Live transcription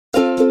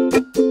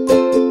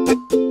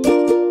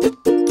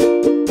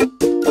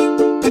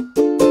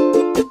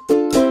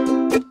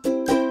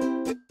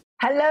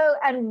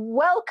and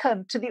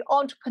welcome to the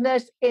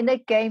Entrepreneurs in a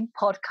Game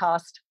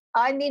podcast.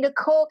 I'm Nina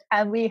Cooke,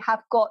 and we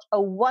have got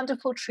a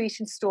wonderful treat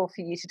in store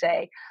for you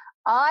today.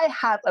 I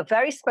have a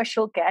very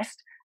special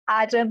guest,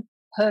 Adam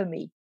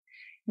Hommey.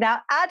 Now,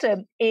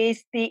 Adam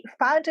is the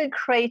founder and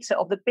creator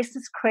of the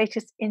Business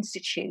Creators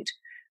Institute,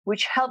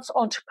 which helps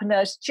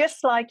entrepreneurs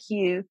just like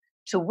you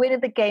to win in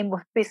the game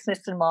of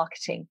business and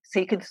marketing so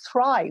you can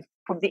thrive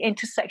from the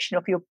intersection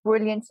of your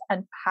brilliance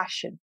and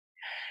passion.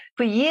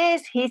 For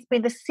years, he's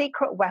been the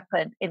secret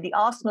weapon in the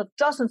arsenal of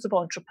dozens of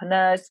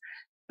entrepreneurs,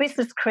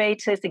 business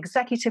creators,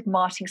 executive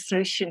marketing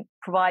solution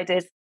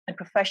providers, and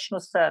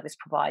professional service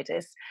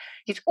providers.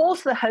 He's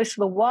also the host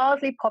of the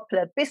wildly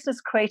popular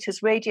Business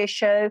Creators radio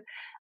show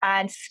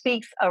and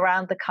speaks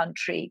around the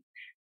country.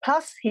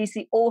 Plus, he's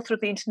the author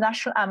of the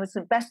international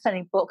Amazon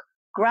best-selling book,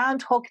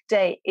 Groundhog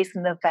Day is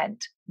an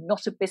Event,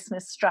 Not a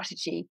Business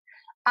Strategy.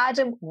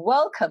 Adam,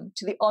 welcome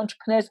to the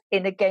Entrepreneurs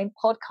in a Game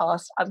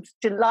podcast. I'm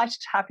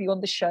delighted to have you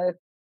on the show.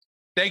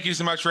 Thank you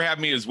so much for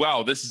having me as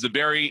well. This is a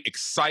very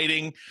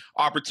exciting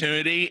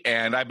opportunity,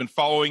 and I've been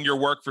following your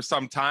work for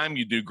some time.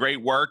 You do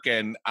great work,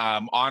 and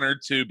I'm honored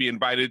to be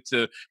invited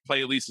to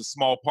play at least a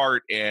small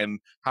part in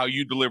how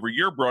you deliver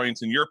your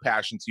brilliance and your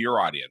passion to your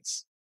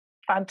audience.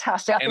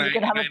 Fantastic. I know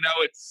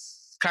it's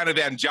kind of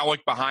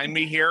angelic behind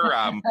me here.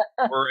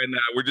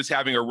 We're just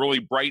having a really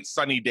bright,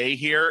 sunny day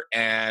here,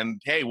 and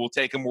hey, we'll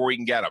take them where we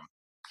can get them.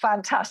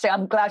 Fantastic.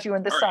 I'm glad you're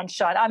in the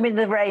sunshine. I'm in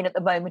the rain at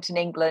the moment in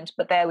England,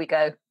 but there we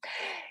go.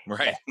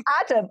 Right.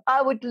 Adam,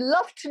 I would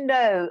love to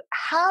know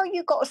how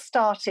you got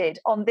started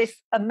on this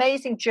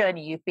amazing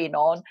journey you've been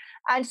on,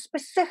 and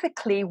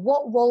specifically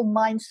what role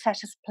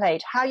mindset has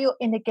played, how your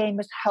inner game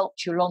has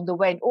helped you along the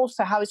way, and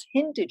also how it's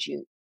hindered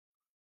you.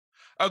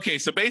 Okay,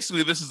 so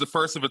basically this is the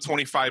first of a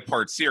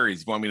 25-part series.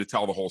 You want me to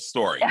tell the whole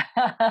story?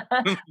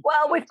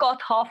 Well, we've got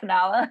half an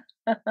hour.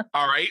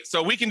 All right,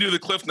 so we can do the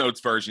Cliff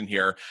Notes version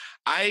here.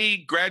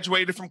 I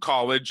graduated from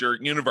college or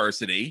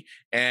university,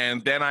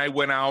 and then I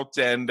went out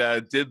and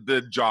did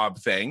the job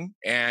thing.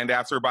 And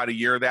after about a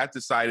year of that,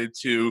 decided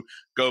to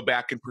go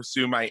back and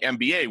pursue my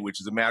MBA,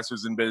 which is a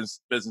Master's in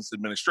Business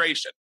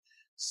Administration.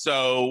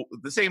 So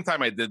at the same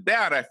time I did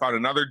that, I found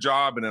another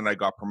job, and then I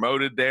got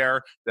promoted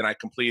there. Then I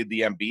completed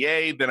the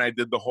MBA. Then I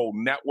did the whole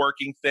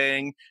networking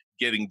thing,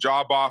 getting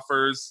job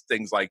offers,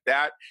 things like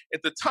that.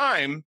 At the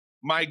time,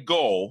 my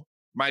goal,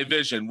 my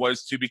vision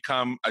was to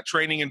become a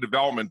training and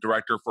development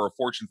director for a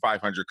Fortune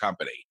 500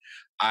 company.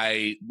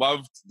 I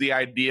loved the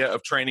idea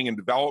of training and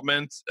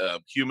development,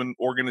 human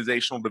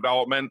organizational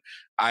development.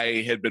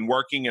 I had been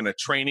working in a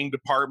training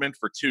department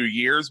for 2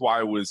 years while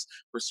I was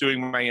pursuing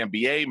my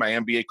MBA. My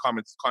MBA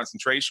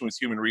concentration was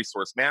human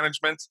resource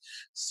management.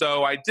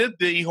 So I did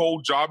the whole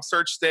job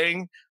search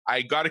thing.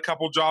 I got a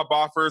couple job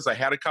offers. I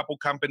had a couple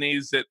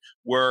companies that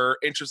were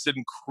interested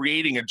in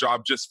creating a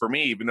job just for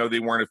me, even though they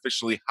weren't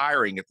officially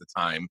hiring at the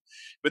time.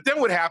 But then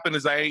what happened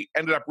is I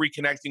ended up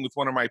reconnecting with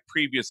one of my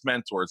previous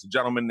mentors, a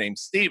gentleman named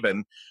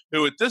Steven,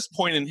 who at this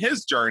point in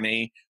his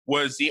journey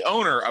was the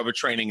owner of a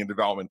training and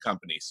development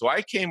company. So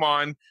I came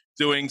on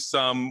doing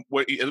some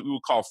what we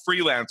would call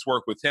freelance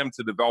work with him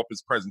to develop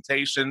his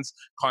presentations,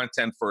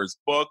 content for his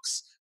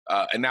books,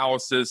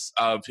 analysis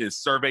of his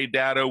survey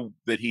data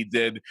that he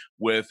did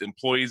with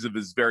employees of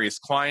his various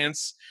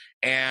clients.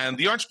 And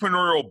the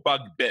entrepreneurial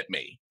bug bit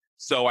me.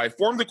 So I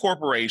formed a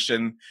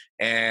corporation,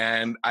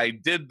 and I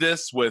did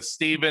this with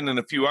Steven and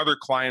a few other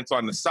clients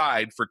on the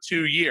side for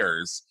 2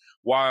 years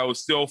while I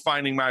was still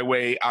finding my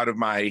way out of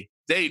my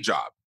day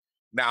job.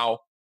 Now,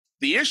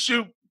 the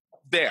issue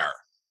there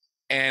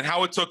and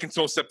how it took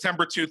until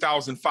September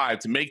 2005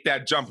 to make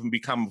that jump and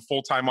become a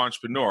full-time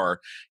entrepreneur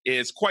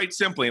is quite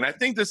simply, and I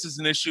think this is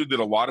an issue that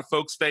a lot of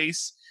folks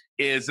face,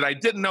 is that I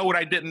didn't know what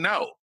I didn't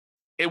know.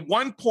 At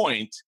one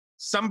point,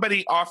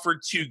 somebody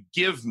offered to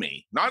give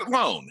me, not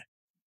loan,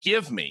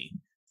 give me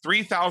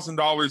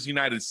 $3,000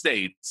 United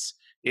States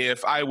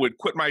if I would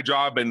quit my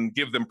job and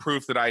give them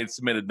proof that I had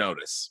submitted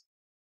notice.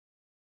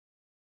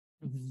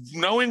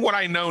 Knowing what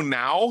I know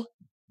now,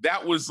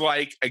 that was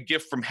like a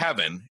gift from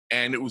heaven,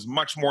 and it was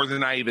much more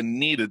than I even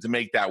needed to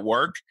make that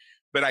work.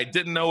 But I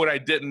didn't know what I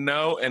didn't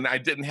know, and I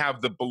didn't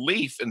have the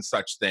belief in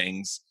such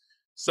things.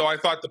 So I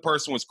thought the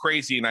person was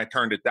crazy, and I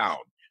turned it down.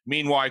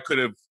 Meanwhile, I could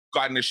have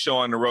gotten a show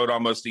on the road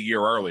almost a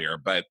year earlier.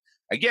 But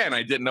again,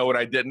 I didn't know what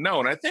I didn't know.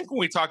 And I think when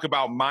we talk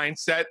about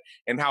mindset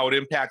and how it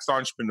impacts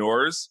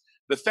entrepreneurs,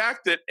 the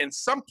fact that in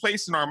some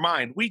place in our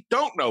mind, we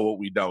don't know what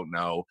we don't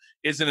know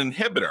is an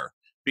inhibitor,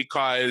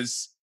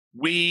 because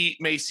we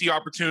may see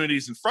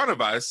opportunities in front of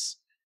us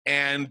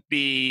and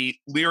be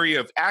leery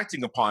of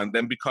acting upon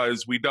them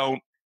because we don't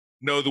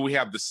know that we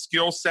have the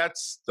skill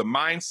sets, the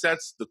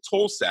mindsets, the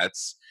tool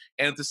sets.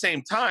 And at the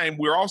same time,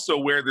 we're also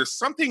aware there's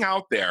something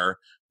out there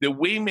that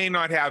we may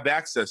not have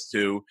access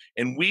to,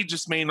 and we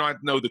just may not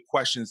know the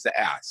questions to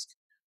ask.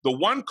 The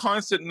one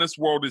constant in this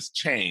world is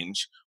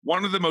change.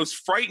 One of the most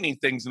frightening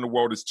things in the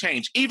world is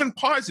change, even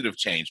positive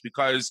change,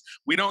 because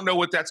we don't know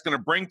what that's going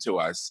to bring to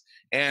us.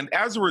 And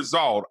as a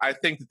result, I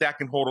think that that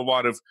can hold a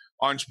lot of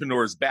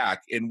entrepreneurs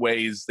back in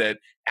ways that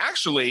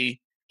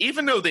actually,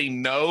 even though they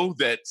know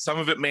that some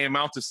of it may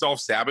amount to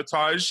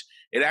self-sabotage,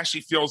 it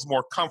actually feels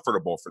more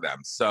comfortable for them.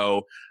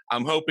 So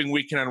I'm hoping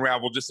we can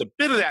unravel just a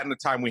bit of that in the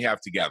time we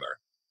have together.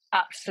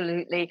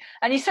 Absolutely.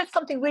 And you said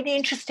something really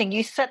interesting.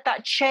 You said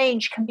that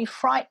change can be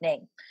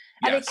frightening.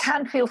 And it Yes.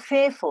 can feel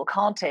fearful,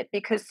 can't it?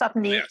 Because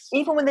suddenly, Yes.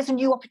 even when there's a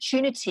new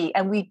opportunity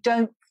and we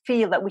don't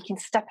feel that we can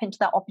step into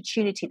that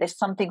opportunity, there's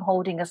something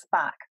holding us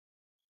back.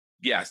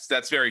 Yes,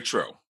 that's very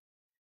true.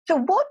 So,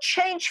 what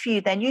changed for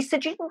you then? You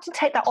said you didn't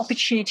take that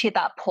opportunity at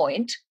that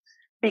point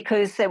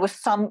because there was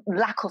some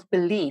lack of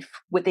belief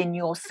within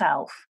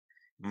yourself.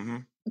 hmm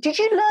Did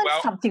you learn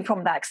Well, something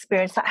from that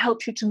experience that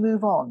helped you to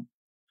move on?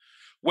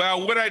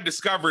 Well, what I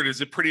discovered is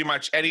that pretty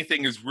much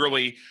anything is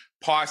really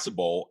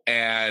possible.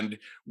 And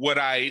what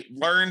I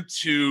learned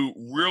to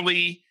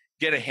really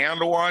get a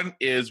handle on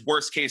is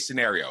worst case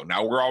scenario.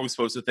 Now, we're always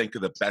supposed to think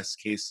of the best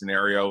case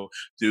scenario,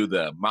 do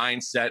the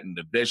mindset and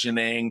the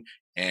visioning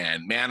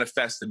and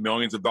manifest the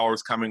millions of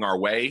dollars coming our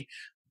way.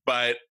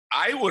 But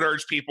I would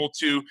urge people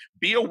to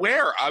be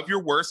aware of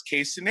your worst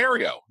case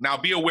scenario. Now,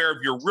 be aware of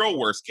your real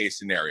worst case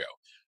scenario.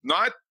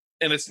 Not,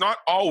 and it's not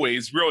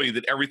always really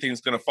that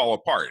everything's going to fall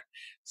apart.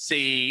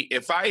 See,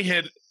 if I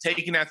had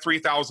taken that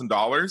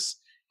 $3,000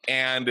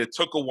 and it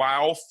took a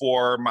while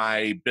for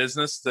my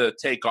business to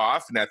take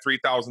off and that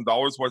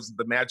 $3,000 wasn't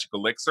the magic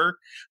elixir,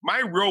 my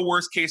real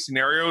worst case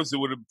scenario is it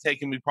would have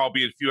taken me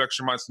probably a few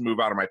extra months to move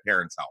out of my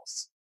parents'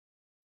 house.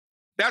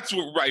 That's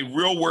what my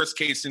real worst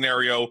case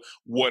scenario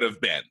would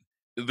have been.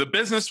 The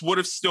business would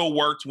have still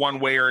worked one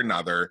way or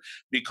another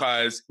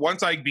because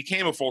once I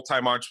became a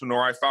full-time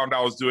entrepreneur, I found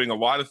I was doing a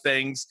lot of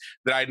things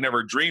that I'd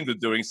never dreamed of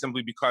doing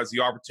simply because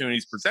the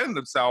opportunities presented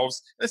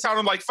themselves and it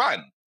sounded like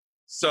fun.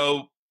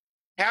 So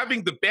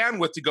having the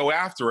bandwidth to go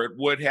after it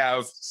would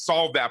have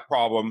solved that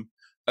problem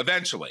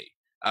eventually.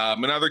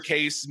 Another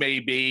case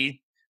may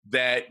be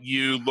that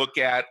you look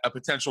at a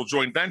potential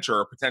joint venture,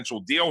 a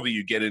potential deal that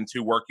you get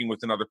into working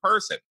with another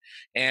person.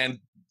 And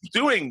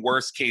doing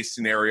worst case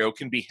scenario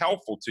can be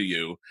helpful to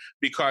you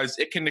because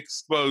it can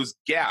expose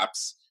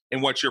gaps in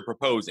what you're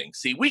proposing.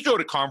 See, we go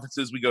to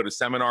conferences, we go to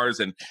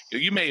seminars, and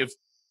you may have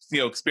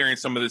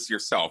experienced some of this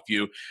yourself.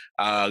 You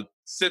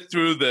sit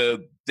through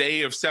the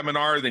day of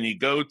seminar, then you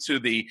go to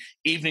the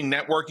evening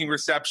networking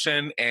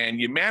reception, and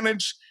you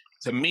manage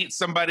to meet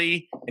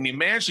somebody, and you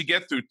manage to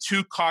get through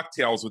 2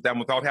 cocktails with them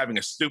without having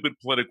a stupid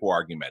political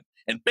argument.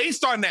 And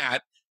based on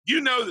that,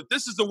 you know that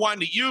this is the one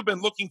that you've been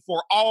looking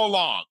for all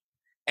along.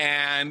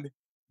 And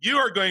you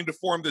are going to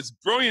form this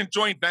brilliant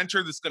joint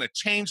venture that's going to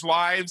change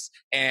lives.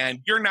 And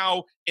you're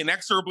now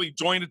inexorably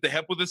joined at the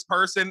hip with this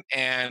person.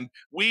 And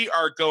we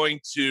are going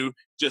to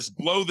just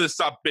blow this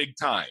up big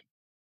time.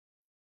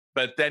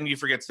 But then you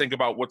forget to think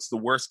about what's the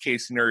worst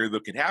case scenario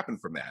that could happen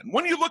from that. And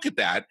when you look at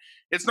that,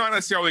 it's not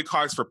necessarily a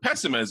cause for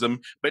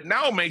pessimism, but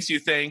now it makes you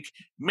think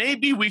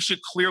maybe we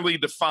should clearly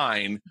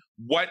define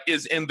what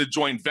is in the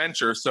joint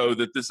venture so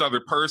that this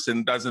other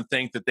person doesn't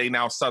think that they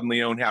now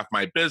suddenly own half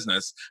my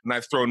business and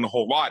I've thrown the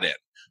whole lot in.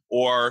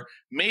 Or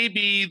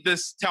maybe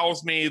this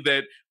tells me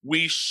that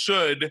we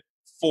should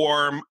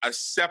form a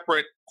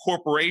separate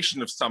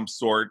corporation of some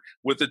sort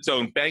with its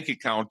own bank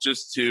account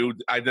just to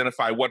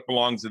identify what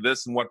belongs to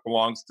this and what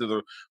belongs to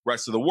the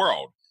rest of the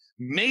world.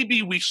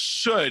 Maybe we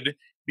should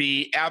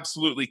be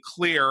absolutely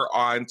clear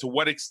on to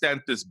what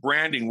extent this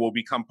branding will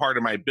become part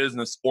of my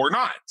business or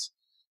not.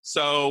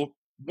 So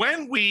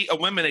when we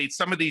eliminate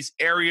some of these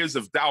areas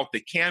of doubt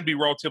that can be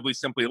relatively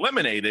simply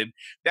eliminated,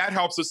 that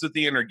helps us at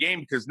the inner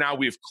game because now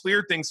we've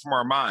cleared things from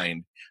our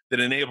mind that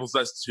enables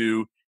us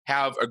to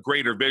have a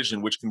greater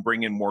vision, which can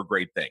bring in more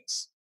great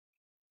things.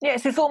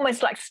 Yes, it's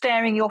almost like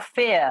staring your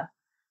fear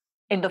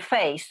in the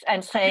face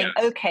and saying,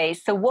 Yes. okay,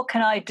 so what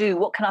can I do?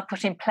 What can I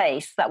put in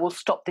place that will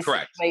stop this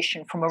Correct.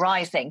 situation from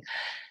arising?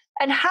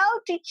 And how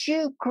did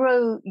you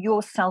grow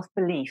your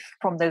self-belief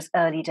from those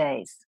early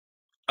days?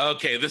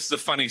 Okay, this is a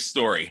funny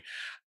story.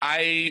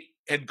 I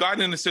had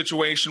gotten in a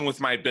situation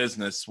with my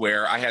business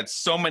where I had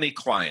so many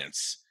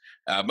clients.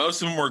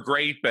 Most of them were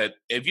great, but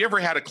have you ever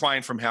had a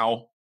client from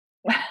hell?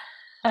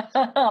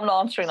 I'm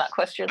not answering that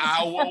question.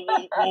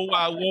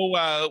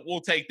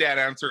 We'll take that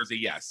answer as a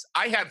yes.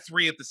 I had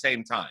 3 at the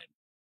same time.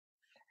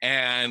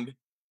 And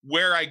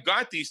where I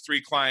got these 3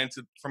 clients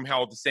from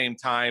hell at the same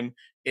time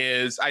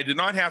is I did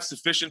not have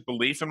sufficient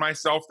belief in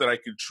myself that I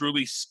could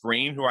truly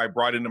screen who I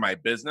brought into my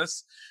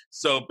business.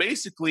 So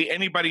basically,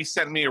 anybody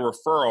sent me a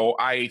referral,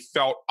 I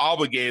felt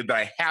obligated that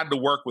I had to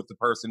work with the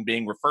person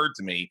being referred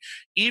to me,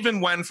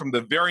 even when from the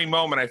very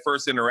moment I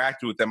first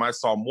interacted with them, I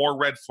saw more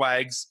red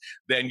flags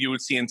than you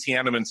would see in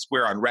Tiananmen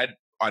Square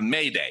on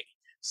May Day.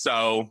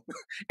 So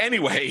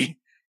anyway,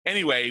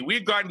 we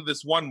had gotten to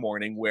this one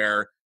morning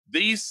where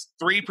these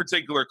 3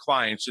 particular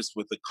clients, just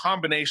with the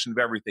combination of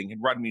everything, had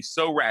run me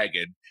so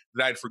ragged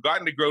that I'd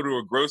forgotten to go to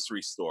a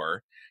grocery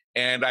store.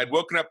 And I'd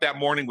woken up that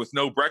morning with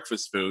no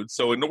breakfast food.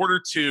 So in order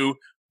to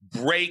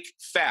break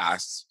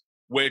fast,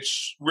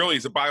 which really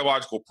is a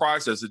biological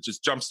process that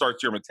just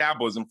jumpstarts your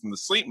metabolism from the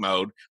sleep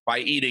mode by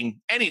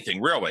eating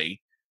anything,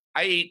 really,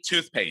 I ate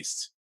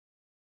toothpaste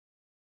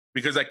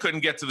because I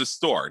couldn't get to the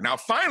store. Now,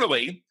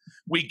 finally,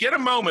 we get a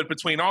moment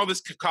between all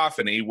this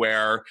cacophony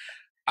where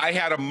I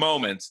had a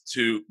moment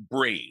to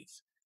breathe.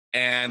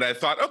 And I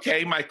thought,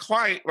 okay, my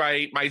client,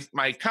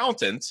 my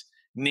accountant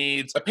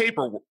needs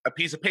a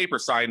piece of paper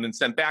signed and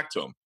sent back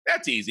to him.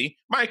 That's easy.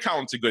 My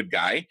accountant's a good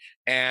guy,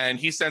 and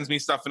he sends me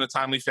stuff in a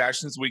timely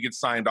fashion so we get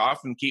signed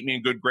off and keep me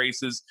in good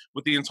graces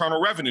with the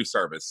Internal Revenue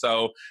Service.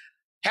 So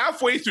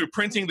halfway through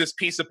printing this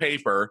piece of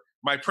paper,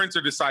 my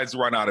printer decides to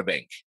run out of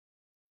ink.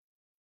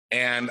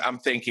 And I'm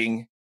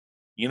thinking,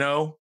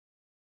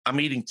 I'm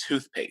eating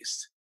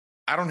toothpaste.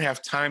 I don't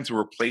have time to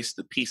replace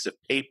the piece of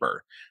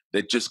paper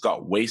that just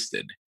got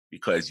wasted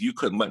because you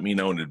couldn't let me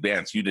know in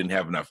advance you didn't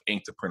have enough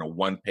ink to print a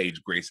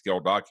one-page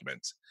grayscale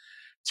document.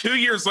 2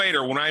 years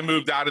later, when I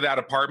moved out of that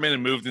apartment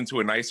and moved into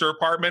a nicer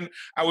apartment,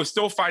 I was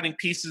still finding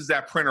pieces of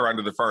that printer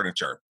under the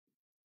furniture.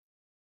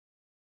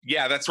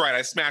 Yeah, that's right.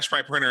 I smashed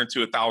my printer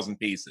into 1,000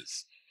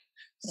 pieces.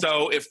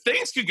 So if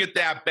things could get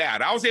that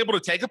bad, I was able to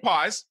take a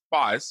pause,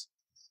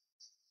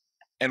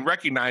 and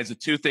recognize that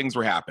two things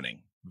were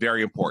happening.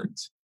 Very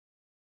important.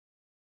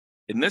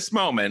 In this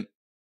moment,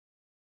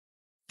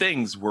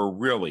 things were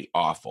really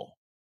awful.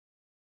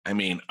 I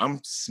mean, I'm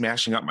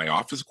smashing up my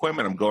office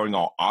equipment. I'm going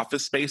all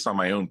office space on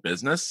my own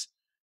business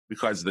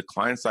because of the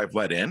clients I've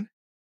let in.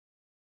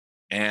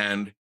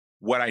 And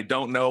what I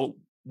don't know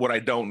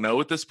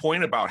at this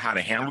point about how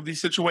to handle these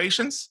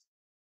situations,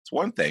 it's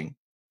one thing.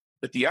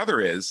 But the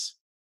other is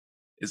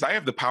I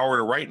have the power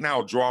to right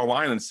now draw a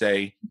line and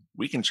say,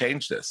 we can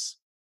change this.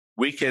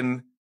 We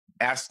can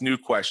ask new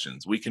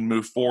questions. We can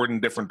move forward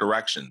in different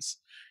directions,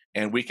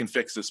 and we can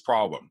fix this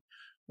problem.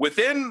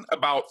 Within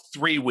about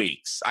 3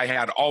 weeks, I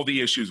had all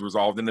the issues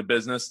resolved in the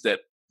business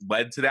that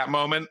led to that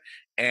moment.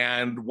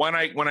 And when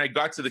I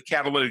got to the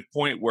catalytic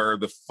point where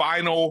the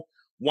final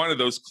one of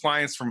those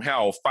clients from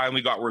hell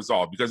finally got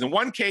resolved, because in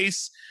one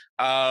case,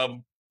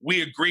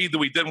 we agreed that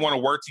we didn't want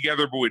to work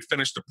together, but we'd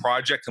finish the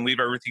project and leave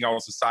everything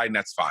else aside, and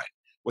that's fine.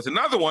 With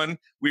another one,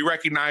 we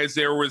recognized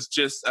there was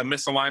just a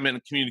misalignment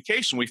in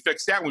communication. We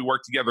fixed that, and we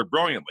worked together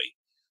brilliantly.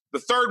 The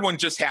third one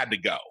just had to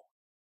go.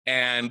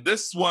 And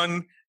this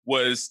one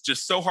was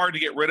just so hard to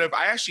get rid of.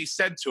 I actually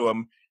said to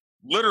him,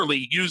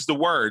 literally used the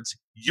words,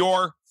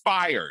 "You're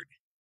fired."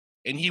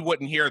 And he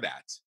wouldn't hear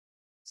that.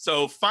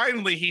 So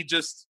finally, he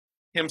just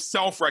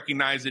himself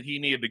recognized that he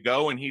needed to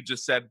go. And he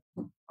just said,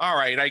 all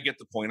right, I get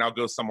the point. I'll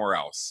go somewhere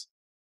else.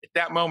 At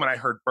that moment, I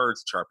heard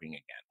birds chirping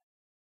again.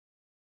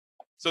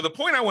 So the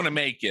point I want to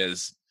make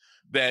is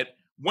that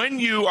when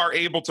you are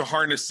able to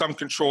harness some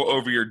control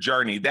over your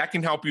journey, that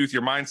can help you with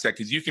your mindset,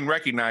 because you can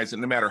recognize that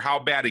no matter how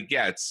bad it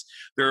gets,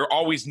 there are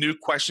always new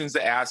questions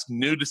to ask,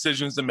 new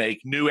decisions to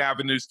make, new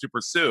avenues to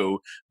pursue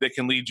that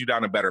can lead you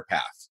down a better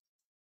path.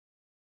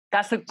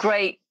 That's a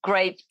great,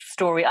 great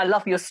story. I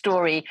love your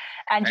story.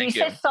 And you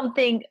said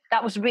something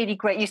that was really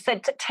great. You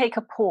said to take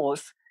a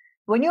pause.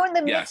 When you're in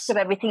the midst of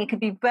everything, it can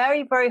be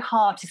very, very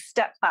hard to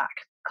step back,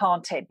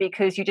 can't it?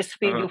 Because you just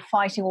feel you're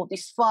fighting all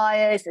these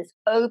fires, it's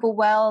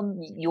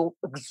overwhelmed, you're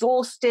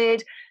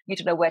exhausted, you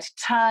don't know where to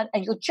turn,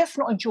 and you're just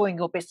not enjoying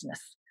your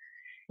business.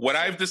 What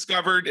I've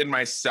discovered in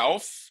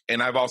myself,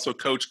 and I've also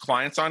coached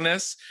clients on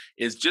this,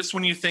 is just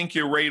when you think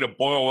you're ready to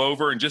boil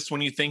over and just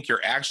when you think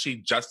you're actually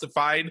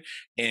justified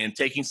in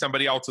taking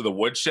somebody out to the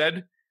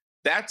woodshed,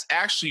 that's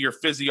actually your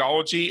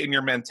physiology and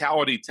your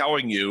mentality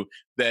telling you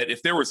that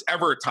if there was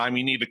ever a time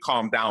you need to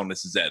calm down,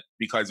 this is it,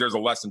 because there's a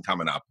lesson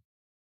coming up.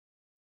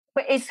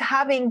 But it's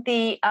having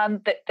the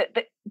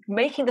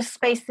making the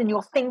space in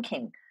your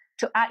thinking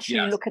to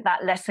actually look at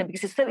that lesson,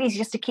 because it's so easy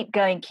just to keep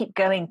going,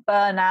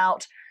 burn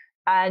out,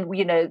 and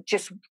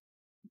just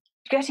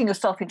getting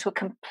yourself into a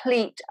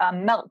complete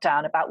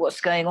meltdown about what's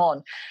going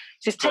on.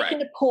 Just taking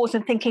the pause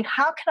and thinking,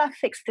 how can I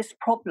fix this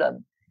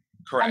problem?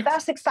 Correct. And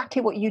that's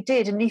exactly what you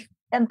did,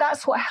 and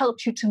that's what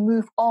helped you to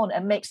move on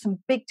and make some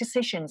big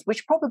decisions,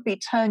 which probably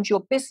turned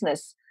your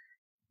business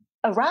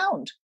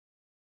around.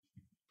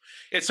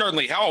 It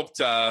certainly helped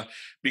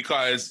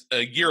because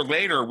a year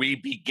later, we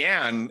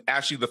began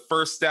actually the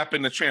first step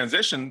in the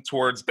transition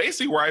towards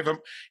basically where I've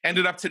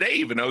ended up today,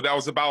 even though that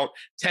was about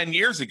 10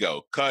 years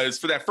ago. Because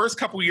for that first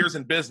couple of years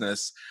in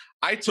business,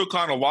 I took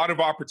on a lot of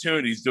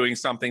opportunities doing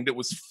something that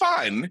was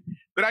fun,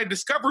 but I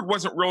discovered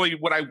wasn't really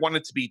what I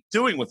wanted to be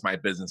doing with my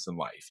business in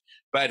life.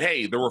 But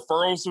hey, the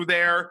referrals were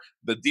there,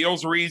 the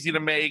deals were easy to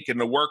make, and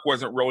the work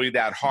wasn't really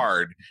that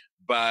hard.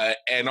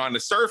 And on the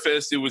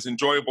surface, it was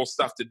enjoyable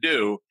stuff to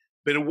do,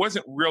 but it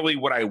wasn't really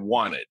what I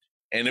wanted.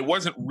 And it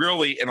wasn't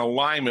really in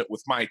alignment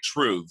with my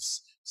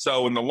truths.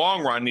 So in the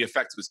long run, the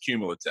effect was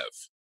cumulative.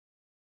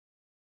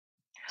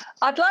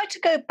 I'd like to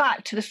go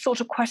back to the sort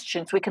of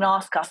questions we can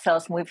ask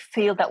ourselves when we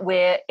feel that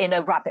we're in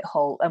a rabbit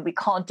hole and we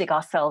can't dig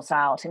ourselves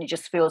out and it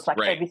just feels like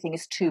everything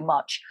is too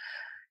much.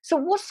 So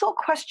what sort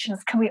of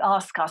questions can we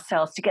ask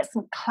ourselves to get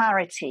some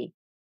clarity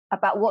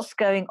about what's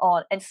going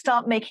on and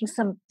start making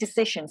some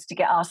decisions to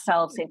get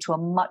ourselves into a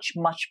much,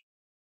 much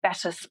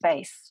better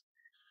space?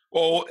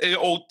 Well,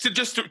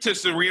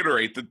 to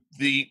reiterate,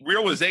 the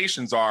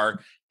realizations are,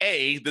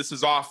 A, this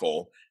is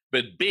awful,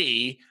 but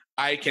B,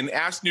 I can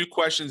ask new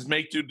questions,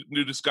 make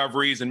new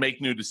discoveries, and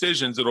make new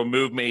decisions that'll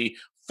move me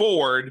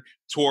forward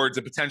towards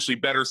a potentially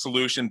better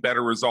solution,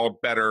 better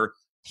result, better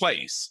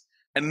place.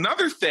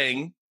 Another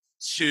thing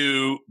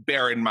to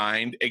bear in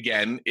mind,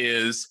 again,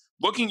 is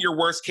looking at your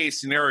worst case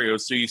scenario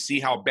so you see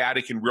how bad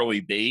it can really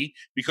be,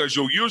 because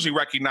you'll usually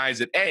recognize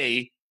that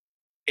A,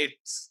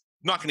 it's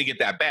not going to get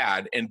that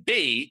bad, and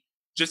B,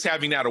 just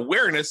having that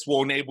awareness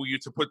will enable you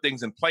to put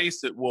things in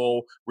place that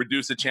will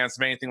reduce the chance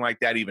of anything like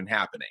that even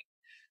happening.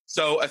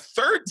 So a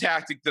third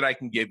tactic that I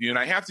can give you, and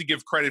I have to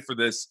give credit for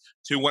this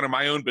to one of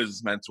my own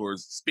business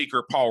mentors,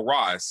 speaker Paul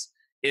Ross,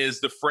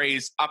 is the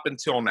phrase up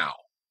until now.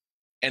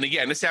 And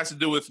again, this has to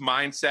do with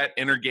mindset,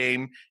 inner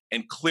game,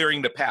 and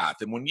clearing the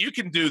path. And when you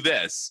can do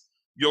this,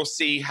 you'll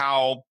see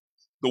how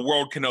the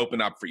world can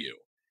open up for you.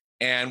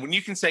 And when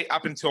you can say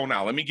up until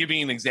now, let me give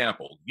you an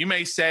example. You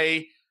may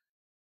say,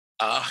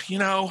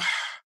 I'm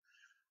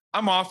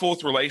awful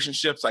with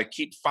relationships. I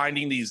keep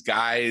finding these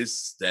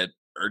guys that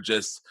are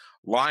just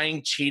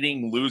lying,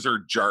 cheating, loser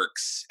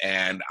jerks,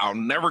 and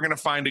I'm never going to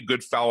find a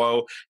good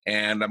fellow,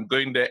 and I'm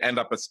going to end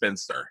up a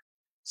spinster.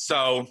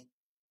 So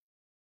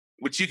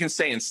what you can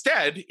say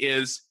instead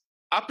is,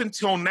 up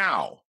until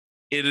now,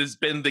 it has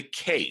been the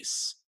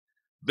case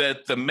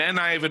that the men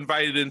I have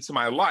invited into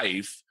my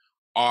life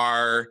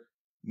are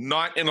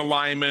not in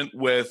alignment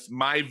with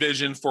my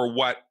vision for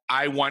what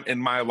I want in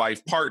my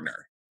life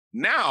partner.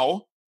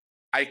 Now,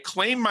 I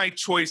claim my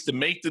choice to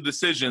make the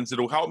decisions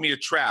that will help me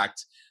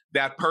attract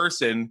that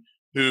person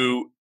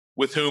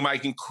with whom I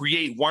can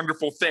create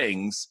wonderful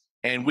things,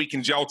 and we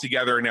can gel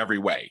together in every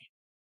way.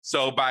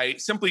 So by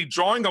simply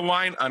drawing a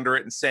line under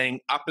it and saying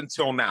up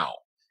until now,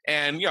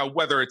 and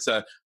whether it's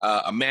a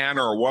man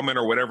or a woman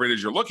or whatever it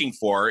is you're looking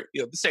for,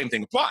 the same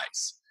thing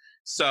applies.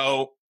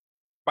 So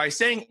by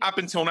saying up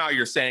until now,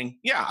 you're saying,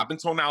 yeah, up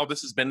until now,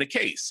 this has been the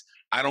case.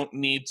 I don't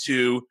need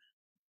to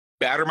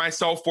batter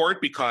myself for it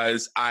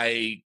because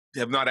I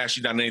have not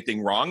actually done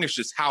anything wrong. It's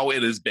just how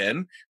it has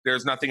been.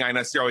 There's nothing I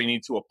necessarily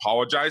need to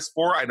apologize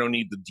for. I don't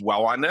need to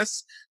dwell on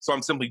this. So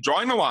I'm simply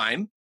drawing a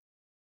line,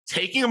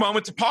 taking a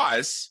moment to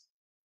pause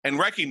and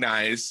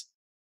recognize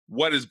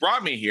what has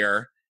brought me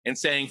here, and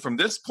saying from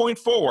this point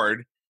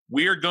forward,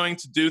 we are going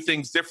to do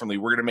things differently.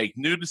 We're going to make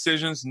new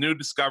decisions, new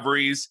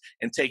discoveries,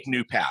 and take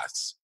new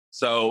paths.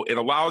 So it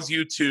allows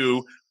you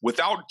to,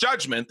 without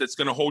judgment that's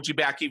going to hold you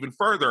back even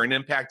further and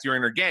impact your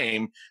inner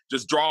game,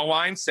 just draw a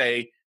line,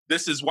 say,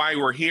 this is why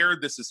we're here.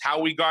 This is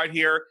how we got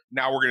here.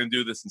 Now we're going to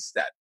do this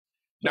instead.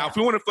 Now, if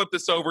we want to flip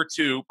this over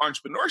to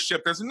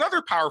entrepreneurship, there's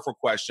another powerful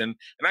question,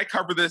 and I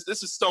cover this.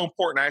 This is so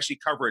important. I actually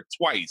cover it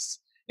twice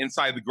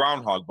inside the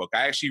Groundhog book.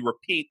 I actually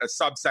repeat a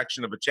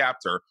subsection of a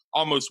chapter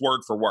almost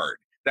word for word.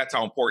 That's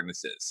how important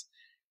this is.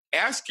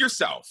 Ask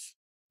yourself,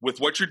 with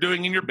what you're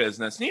doing in your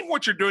business, and even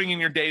what you're doing in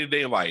your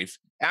day-to-day life,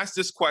 ask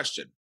this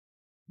question.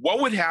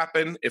 What would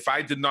happen if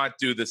I did not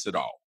do this at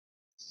all?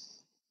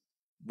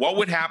 What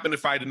would happen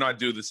if I did not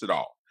do this at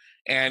all?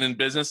 And in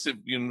business,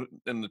 in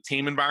the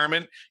team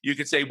environment, you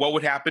could say, what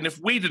would happen if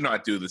we did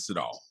not do this at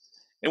all?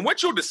 And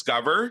what you'll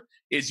discover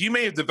is you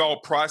may have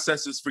developed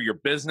processes for your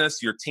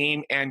business, your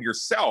team, and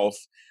yourself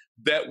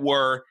that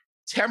were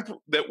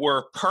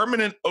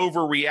permanent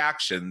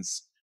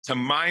overreactions to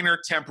minor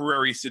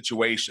temporary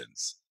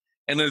situations.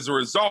 And as a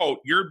result,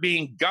 you're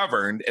being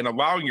governed and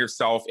allowing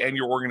yourself and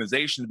your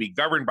organization to be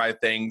governed by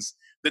things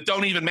that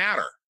don't even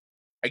matter.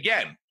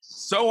 Again,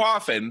 so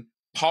often,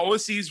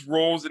 policies,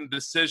 rules, and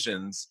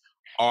decisions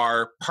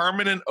are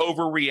permanent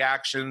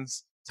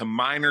overreactions to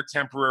minor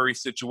temporary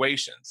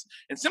situations.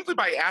 And simply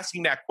by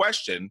asking that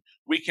question,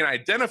 we can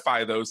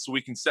identify those so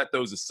we can set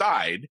those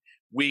aside.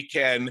 We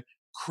can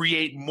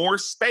create more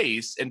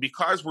space. And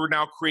because we're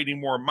now creating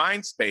more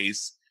mind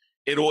space,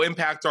 it'll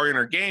impact our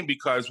inner game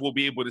because we'll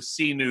be able to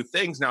see new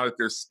things now that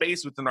there's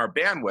space within our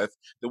bandwidth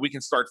that we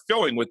can start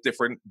filling with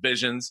different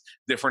visions,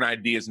 different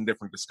ideas, and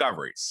different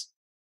discoveries.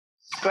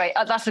 Great.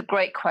 That's a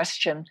great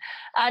question.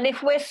 And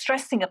if we're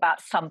stressing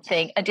about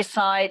something and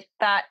decide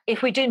that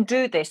if we didn't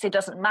do this, it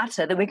doesn't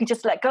matter, then we can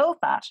just let go of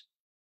that.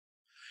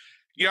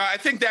 Yeah, I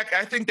think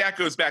that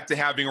goes back to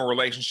having a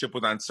relationship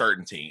with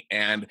uncertainty.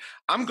 And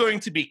I'm going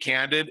to be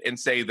candid and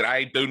say that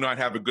I do not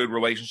have a good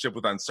relationship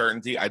with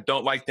uncertainty. I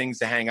don't like things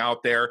to hang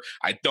out there.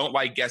 I don't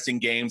like guessing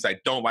games. I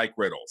don't like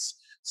riddles.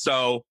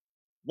 So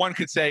one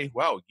could say,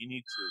 well, you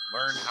need to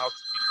learn how to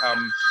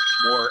become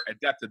more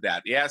adept at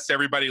that. Yes,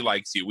 everybody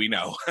likes you. We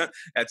know.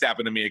 That's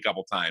happened to me a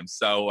couple times.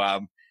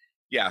 So,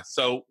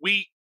 so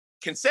we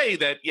can say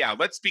that,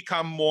 let's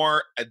become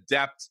more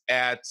adept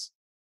at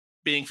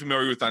being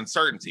familiar with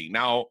uncertainty.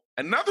 Now,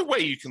 another way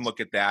you can look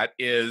at that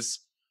is,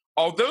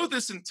 although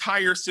this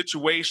entire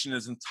situation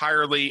is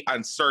entirely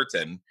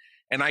uncertain,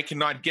 and I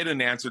cannot get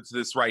an answer to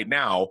this right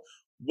now,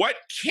 what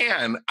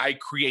can I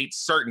create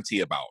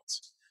certainty about?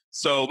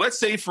 So let's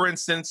say, for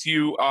instance,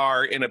 you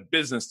are in a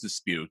business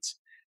dispute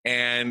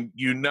and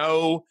you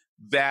know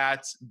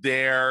that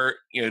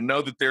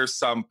there's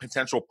some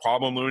potential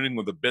problem looming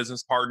with a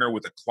business partner,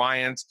 with a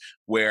client,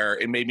 where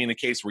it may be in a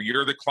case where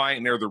you're the client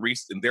and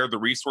they're the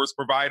resource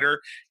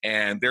provider,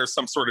 and there's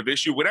some sort of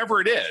issue,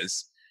 whatever it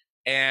is,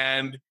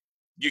 and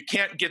you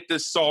can't get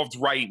this solved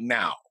right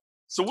now.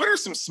 So what are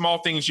some small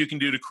things you can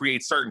do to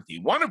create certainty?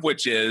 One of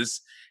which is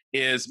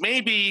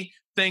maybe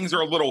things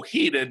are a little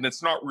heated and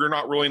we're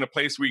not really in a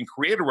place where you can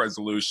create a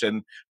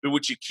resolution, but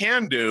what you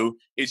can do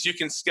is you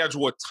can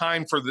schedule a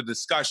time for the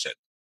discussion.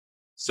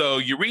 So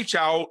you reach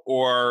out,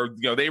 or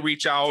they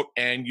reach out,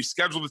 and you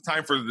schedule the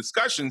time for the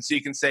discussion so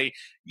you can say,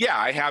 yeah,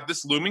 I have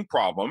this looming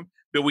problem,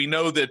 but we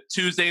know that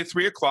Tuesday at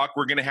 3 o'clock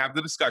we're going to have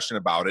the discussion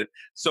about it.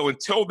 So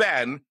until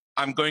then,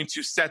 I'm going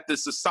to set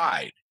this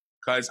aside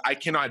because I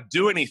cannot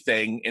do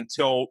anything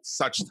until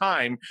such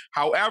time.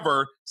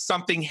 However,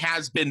 something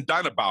has been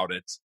done about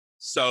it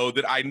so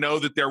that I know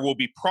that there will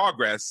be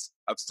progress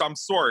of some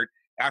sort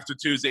after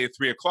Tuesday at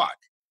 3 o'clock.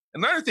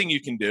 Another thing you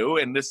can do,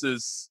 and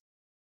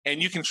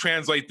you can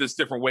translate this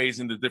different ways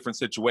into different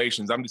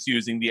situations. I'm just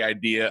using the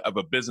idea of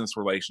a business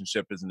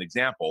relationship as an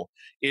example,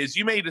 is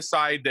you may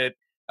decide that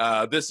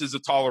this is a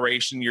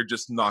toleration you're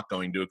just not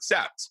going to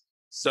accept.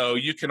 So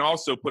you can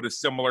also put a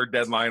similar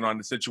deadline on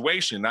the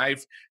situation.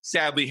 I've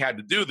sadly had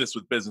to do this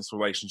with business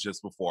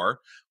relationships before,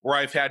 where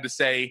I've had to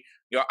say,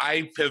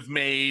 I have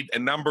made a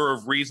number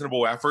of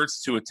reasonable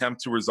efforts to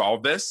attempt to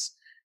resolve this.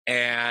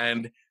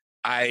 And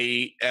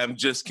I am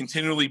just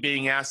continually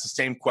being asked the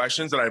same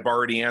questions that I've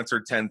already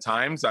answered 10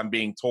 times. I'm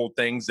being told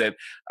things that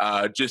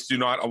just do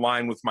not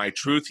align with my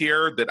truth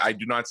here, that I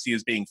do not see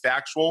as being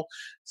factual.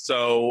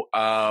 So,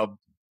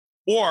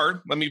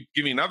 or let me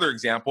give you another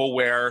example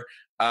where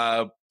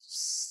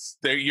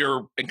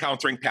you're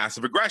encountering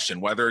passive aggression,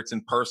 whether it's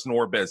in personal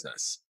or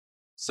business.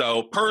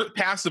 So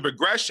passive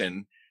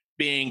aggression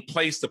being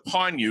placed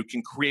upon you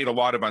can create a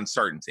lot of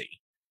uncertainty,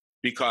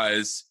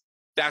 because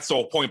that's the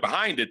whole point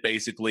behind it,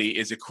 basically,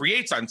 is it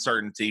creates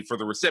uncertainty for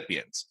the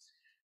recipient.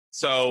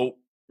 So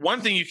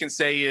one thing you can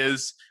say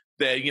is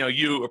that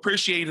you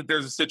appreciate that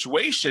there's a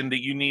situation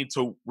that you need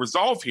to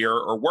resolve here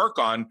or work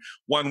on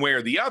one way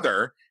or the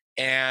other.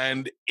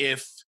 And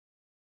if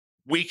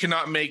we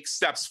cannot make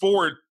steps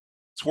forward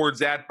towards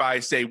that by,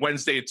 say,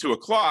 Wednesday at 2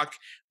 o'clock,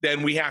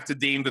 then we have to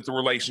deem that the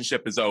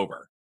relationship is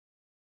over,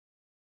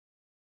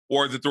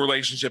 or that the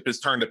relationship has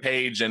turned a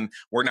page and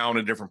we're now in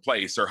a different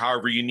place, or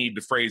however you need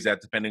to phrase that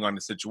depending on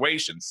the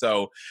situation.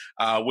 So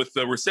with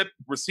the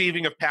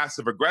receiving of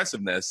passive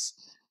aggressiveness,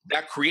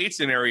 that creates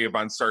an area of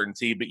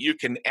uncertainty, but you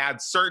can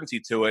add certainty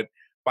to it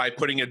by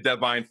putting a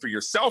deadline for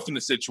yourself in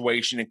the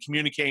situation and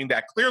communicating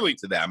that clearly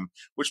to them,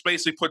 which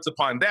basically puts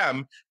upon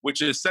them,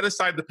 which is set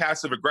aside the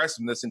passive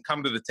aggressiveness and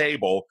come to the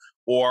table,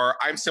 or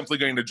I'm simply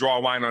going to draw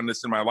a line on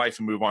this in my life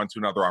and move on to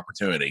another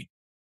opportunity.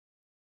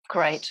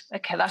 Great.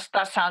 Okay,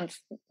 that sounds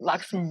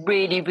like some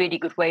really, really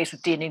good ways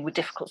of dealing with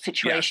difficult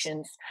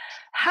situations. Yes.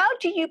 How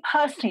do you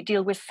personally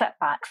deal with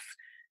setbacks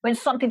when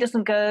something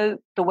doesn't go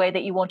the way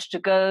that you want it to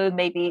go?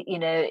 Maybe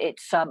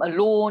it's a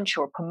launch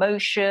or a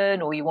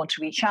promotion, or you want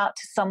to reach out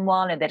to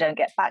someone and they don't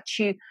get back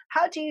to you.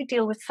 How do you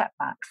deal with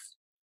setbacks?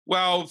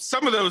 Well,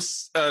 some of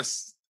those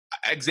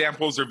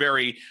examples are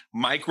very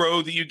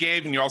micro that you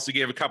gave, and you also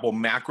gave a couple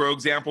macro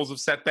examples of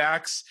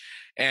setbacks.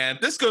 And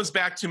this goes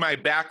back to my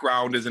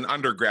background as an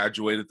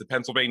undergraduate at the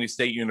Pennsylvania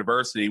State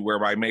University, where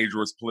my major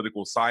was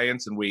political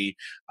science. And we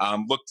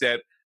looked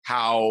at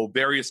how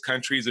various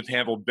countries have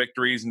handled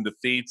victories and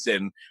defeats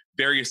in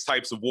various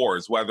types of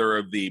wars, whether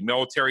of the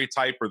military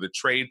type or the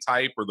trade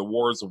type or the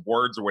wars of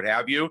words or what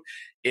have you.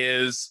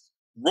 Is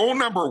rule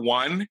number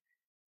one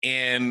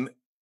in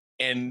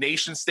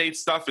nation state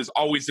stuff is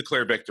always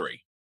declare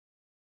victory.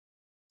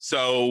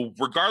 So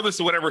regardless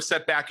of whatever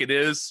setback it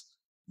is,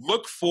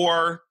 look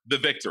for the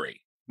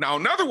victory. Now,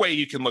 another way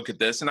you can look at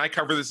this, and I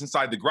cover this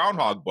inside the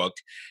Groundhog book,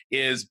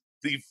 is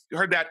you've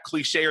heard that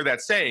cliche or that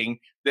saying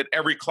that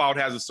every cloud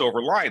has a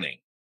silver lining.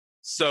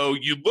 So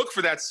you look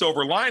for that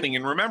silver lining,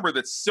 and remember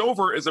that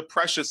silver is a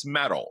precious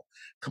metal.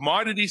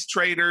 Commodities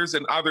traders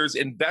and others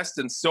invest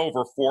in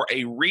silver for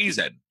a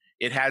reason.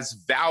 It has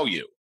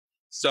value.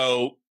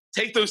 So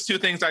take those two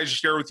things I just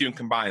shared with you and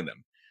combine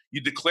them.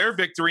 You declare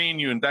victory and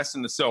you invest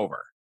in the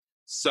silver.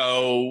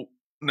 So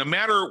no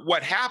matter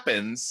what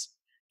happens,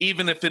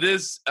 even if it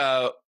is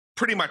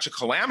pretty much a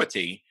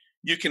calamity,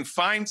 you can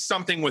find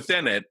something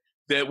within it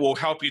that will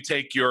help you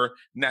take your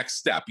next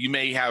step. You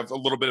may have a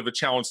little bit of a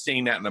challenge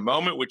seeing that in a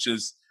moment, which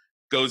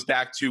goes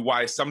back to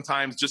why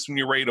sometimes just when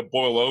you're ready to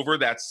boil over,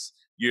 that's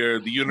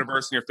the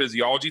universe and your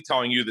physiology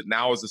telling you that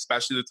now is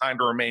especially the time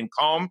to remain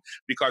calm,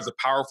 because a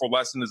powerful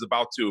lesson is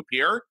about to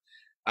appear.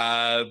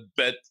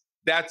 But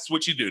that's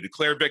what you do.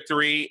 Declare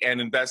victory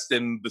and invest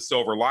in the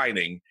silver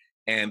lining.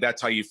 And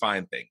that's how you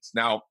find things.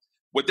 Now,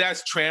 what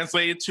that's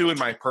translated to in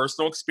my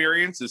personal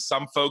experience is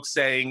some folks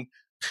saying,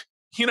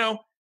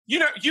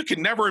 you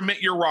can never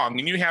admit you're wrong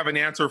and you have an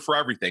answer for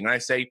everything. And I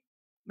say,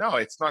 no,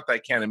 it's not that I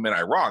can't admit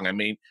I'm wrong. I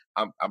mean,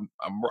 I'm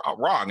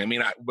wrong. I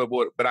mean,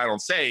 but I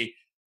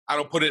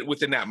don't put it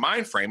within that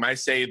mind frame. I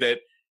say that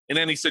in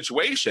any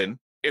situation,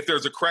 if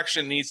there's a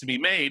correction that needs to be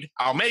made,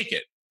 I'll make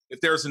it.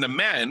 If there's an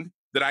amend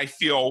that I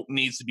feel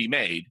needs to be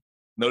made,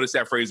 notice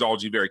that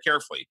phraseology very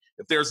carefully.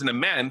 If there's an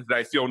amend that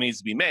I feel needs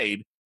to be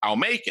made, I'll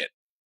make it.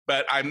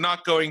 But I'm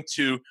not going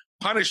to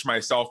punish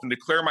myself and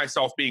declare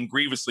myself being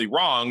grievously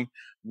wrong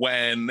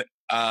when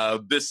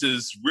this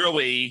is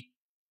really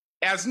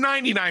as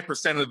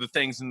 99% of the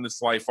things in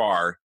this life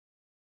are,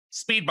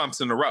 speed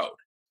bumps in the road.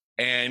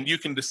 And you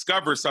can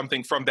discover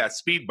something from that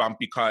speed bump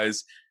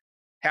because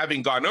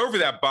having gone over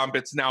that bump,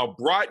 it's now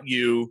brought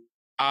you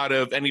out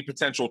of any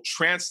potential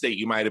trance state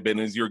you might have been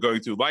as you're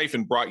going through life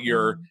and brought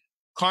your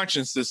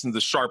consciousness into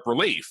sharp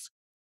relief,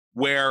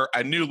 where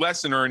a new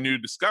lesson or a new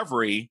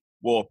discovery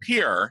will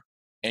appear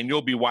and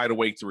you'll be wide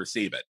awake to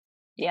receive it.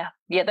 Yeah.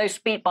 Those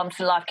speed bumps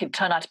in life can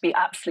turn out to be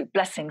absolute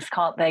blessings,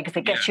 can't they? Because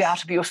they get you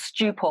out of your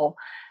stupor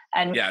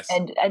and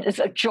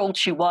it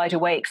jolts you wide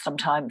awake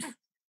sometimes.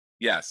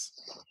 Yes.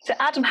 So,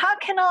 Adam, how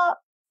can our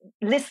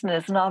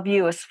listeners and our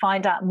viewers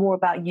find out more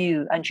about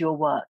you and your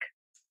work?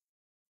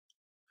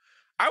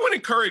 I would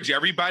encourage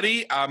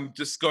everybody, I'm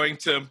just going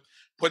to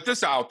put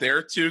this out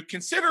there, to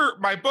consider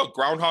my book,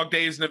 Groundhog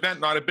Day is an Event,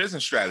 Not a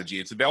Business Strategy.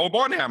 It's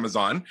available on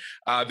Amazon.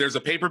 There's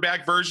a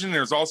paperback version.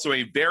 There's also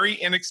a very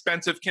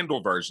inexpensive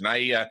Kindle version.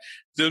 I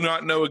do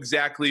not know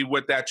exactly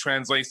what that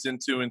translates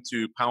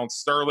into pounds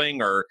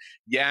sterling or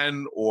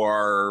yen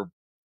or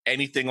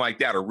anything like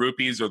that, or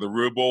rupees or the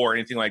ruble or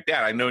anything like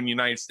that. I know in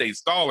United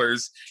States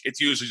dollars,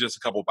 it's usually just a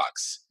couple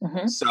bucks.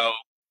 So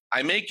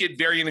I make it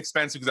very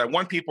inexpensive because I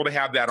want people to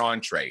have that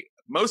entree.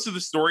 Most of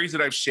the stories that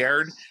I've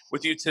shared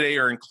with you today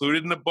are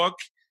included in the book,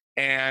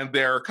 and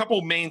there are a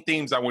couple main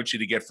themes I want you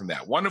to get from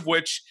that. One of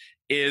which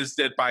is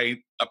that by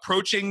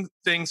approaching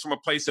things from a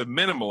place of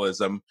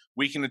minimalism,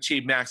 we can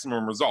achieve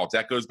maximum results.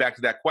 That goes back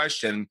to that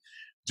question,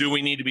 do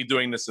we need to be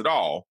doing this at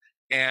all?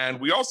 And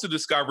we also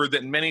discovered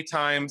that many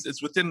times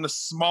it's within the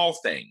small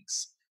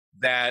things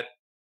that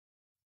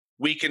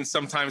we can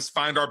sometimes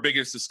find our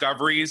biggest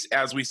discoveries,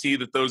 as we see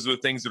that those are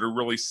the things that are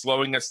really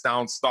slowing us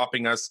down,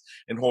 stopping us,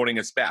 and holding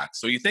us back.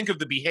 So you think of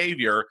the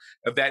behavior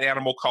of that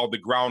animal called the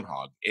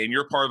groundhog. In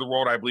your part of the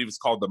world, I believe it's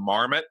called the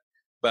marmot,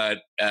 but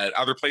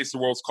other places in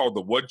the world it's called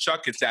the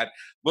woodchuck. It's that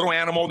little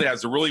animal that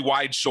has the really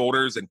wide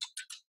shoulders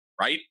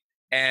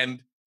and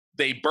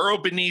they burrow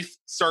beneath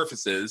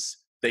surfaces.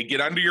 They get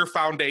under your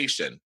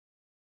foundation,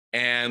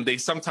 and they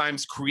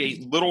sometimes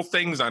create little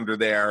things under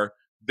there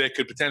that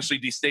could potentially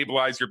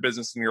destabilize your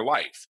business and your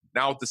life.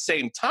 Now, at the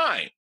same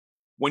time,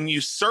 when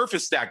you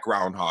surface that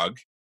groundhog,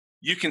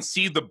 you can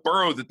see the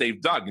burrow that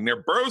they've dug. And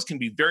their burrows can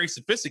be very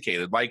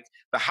sophisticated, like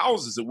the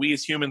houses that we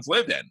as humans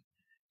live in.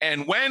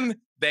 And when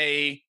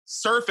they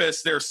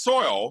surface their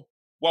soil,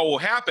 what will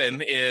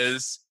happen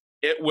is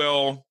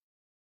when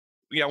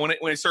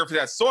they surface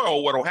that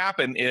soil, what will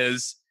happen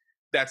is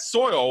that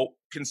soil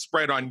can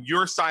spread on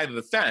your side of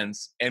the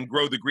fence and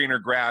grow the greener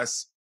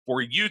grass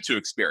for you to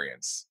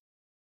experience.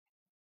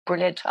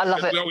 Brilliant. I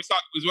love it. We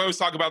always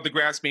talk about the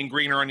grass being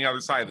greener on the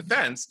other side of the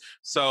fence.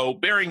 So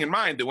bearing in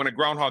mind that when a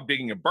groundhog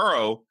digging a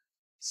burrow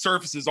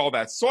surfaces all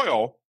that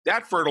soil,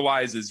 that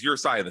fertilizes your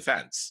side of the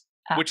fence.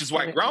 Absolutely. Which is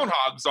why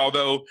groundhogs,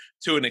 although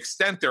to an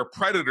extent they're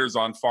predators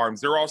on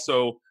farms, they're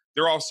also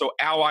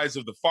allies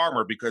of the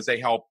farmer because they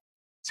help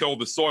till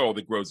the soil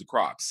that grows the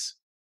crops.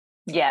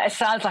 Yeah, it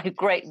sounds like a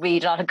great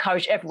read. I'd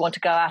encourage everyone to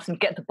go out and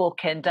get the book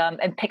and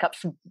pick up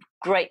some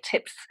great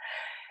tips.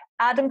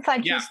 Adam,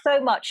 thank you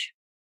so much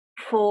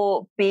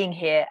for being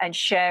here and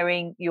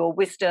sharing your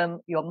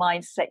wisdom, your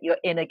mindset, your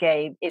inner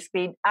game. It's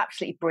been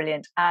absolutely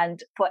brilliant.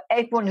 And for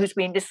everyone who's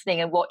been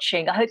listening and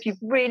watching, I hope you've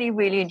really,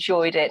 really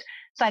enjoyed it.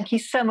 Thank you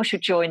so much for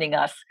joining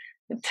us.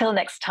 Until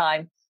next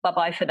time,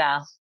 bye-bye for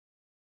now.